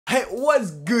Hey,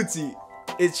 what's goody?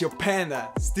 It's your panda,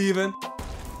 Steven.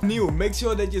 New, make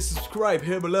sure that you subscribe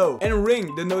here below and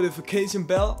ring the notification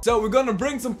bell. So we're gonna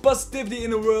bring some positivity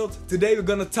in the world. Today we're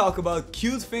gonna talk about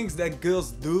cute things that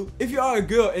girls do. If you are a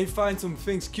girl and you find some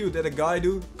things cute that a guy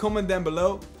do, comment down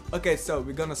below. Okay, so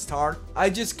we're gonna start. I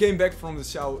just came back from the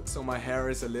shower, so my hair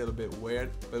is a little bit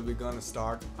weird, but we're gonna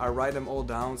start. I write them all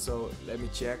down, so let me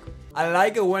check. I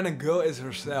like it when a girl is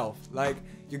herself. Like,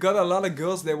 you got a lot of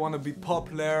girls, they want to be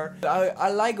popular. I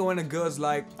like it when a girl's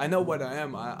like, I know what I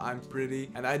am, I'm pretty,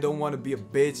 and I don't want to be a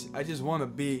bitch. I just want to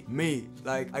be me.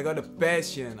 Like, I got a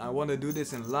passion, I want to do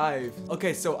this in life.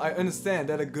 Okay, so I understand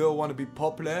that a girl want to be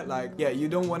popular. Like, yeah, you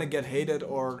don't want to get hated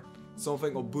or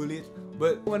something or bullied.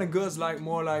 But when a girl's like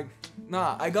more like,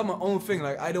 nah, I got my own thing.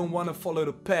 Like, I don't want to follow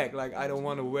the pack. Like, I don't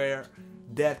want to wear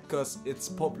that cause it's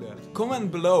popular.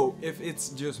 Comment below if it's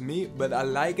just me, but I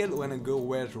like it when a girl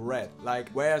wears red.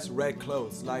 Like, wears red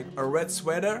clothes. Like a red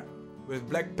sweater with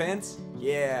black pants.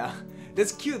 Yeah,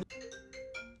 that's cute.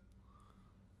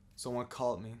 Someone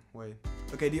called me. Wait.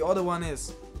 Okay, the other one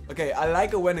is, okay, I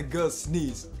like it when a girl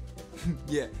sneezes.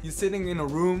 Yeah, you're sitting in a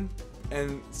room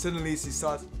and suddenly she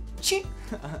starts ching.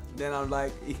 Then I'm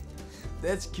like,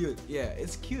 that's cute. Yeah,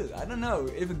 it's cute. I don't know,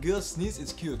 if a girl sneezes,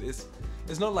 it's cute.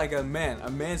 It's not like a man. A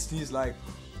man sneezes like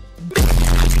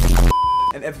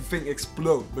and everything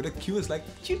explodes. But a cute is like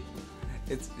cute.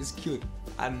 It's cute.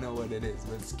 I don't know what it is,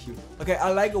 but it's cute. Okay, I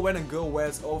like it when a girl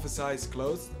wears oversized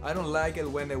clothes. I don't like it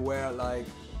when they wear like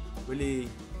really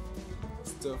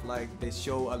stuff like they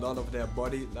show a lot of their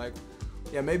body. Like,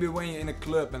 yeah, maybe when you're in a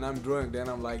club and I'm drunk, then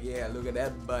I'm like, yeah, look at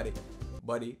that body.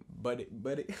 Body.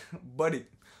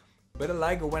 But I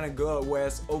like it when a girl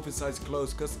wears oversized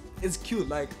clothes because it's cute.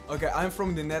 Like, okay, I'm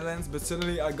from the Netherlands, but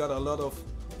suddenly I got a lot of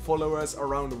followers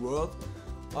around the world.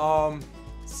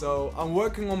 So I'm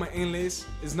working on my English.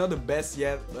 It's not the best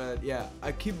yet, but yeah,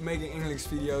 I keep making English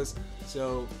videos.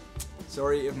 So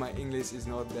sorry if my English is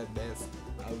not that best.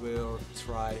 I will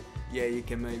try. Yeah, you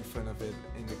can make fun of it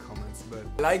in the comments. But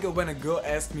I like it when a girl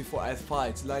asks me for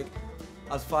advice. Like,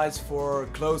 advice for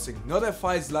clothing. Not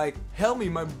advice like, help me,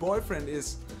 my boyfriend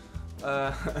is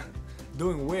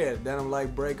doing weird. Then I'm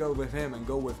like, break up with him and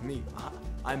go with me.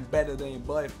 I'm better than your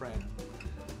boyfriend.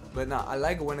 But nah, I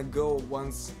like it when a girl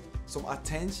wants some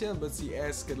attention, but she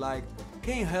asks it like,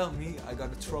 can you help me? I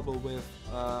got a trouble with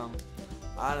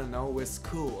I don't know, with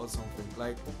school or something.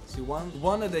 Like, she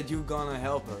wanted that you gonna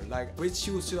help her. Like, which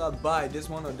shoes should I buy? This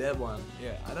one or that one?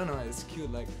 Yeah, I don't know, it's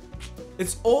cute. Like,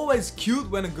 it's always cute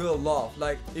when a girl laughs.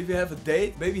 Like, if you have a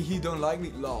date, maybe he don't like me,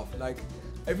 laugh. Like,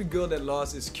 every girl that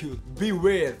laughs is cute. Be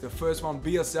weird. The first one,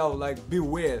 be yourself. Like, be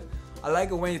weird. I like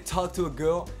it when you talk to a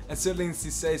girl and suddenly she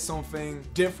says something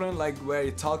different, like where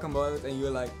you're talking about it and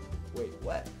you're like, wait,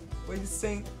 what? What are you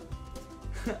saying?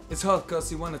 It's hard because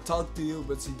she want to talk to you,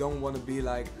 but she don't want to be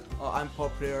like, oh, I'm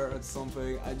popular or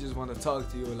something. I just want to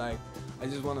talk to you. Like, I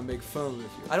just want to make fun with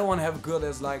you. I don't want to have a girl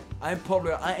that's like, I'm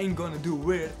popular, I ain't gonna do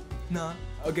weird. Nah.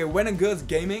 Okay, when a girl's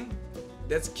gaming,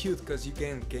 that's cute because you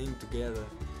can game together.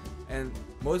 And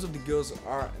most of the girls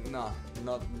are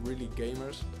not really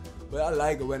gamers. But I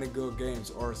like it when a girl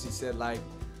games. Or she said like,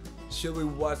 should we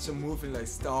watch a movie like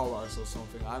Star Wars or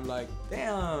something? I'm like,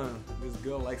 damn, this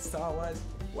girl likes Star Wars.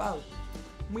 Wow,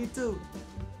 me too.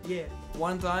 Yeah.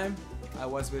 One time I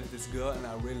was with this girl and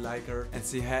I really like her, and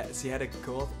she had a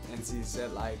coat and she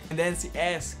said like, and then she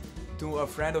asked to a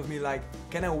friend of me like,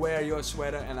 can I wear your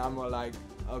sweater? And I'm like,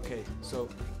 okay, so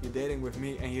you're dating with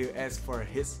me and you ask for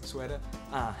his sweater?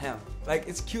 Hell. Like,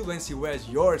 it's cute when she wears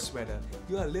your sweater.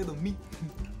 You're a little me.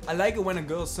 I like it when a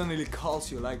girl suddenly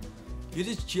calls you. Like, you're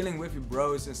just chilling with your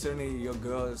bros and suddenly your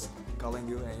girl is calling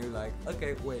you and you're like,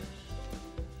 okay, wait,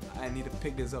 I need to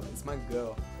pick this up, it's my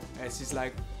girl. And she's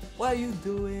like, what are you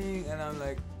doing? And I'm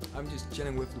like, I'm just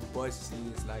chilling with the boys.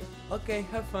 And he's like, okay,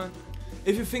 have fun.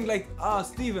 If you think like,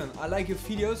 Steven, I like your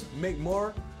videos, make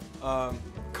more,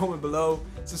 comment below,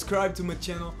 subscribe to my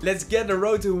channel. Let's get the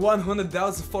road to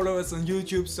 100,000 followers on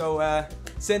YouTube. So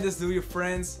send this to your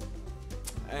friends,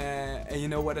 and you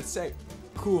know what I say,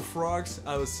 cool frogs.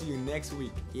 I will see you next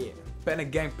week. Yeah, Panda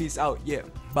Gang, peace out. Yeah,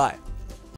 bye.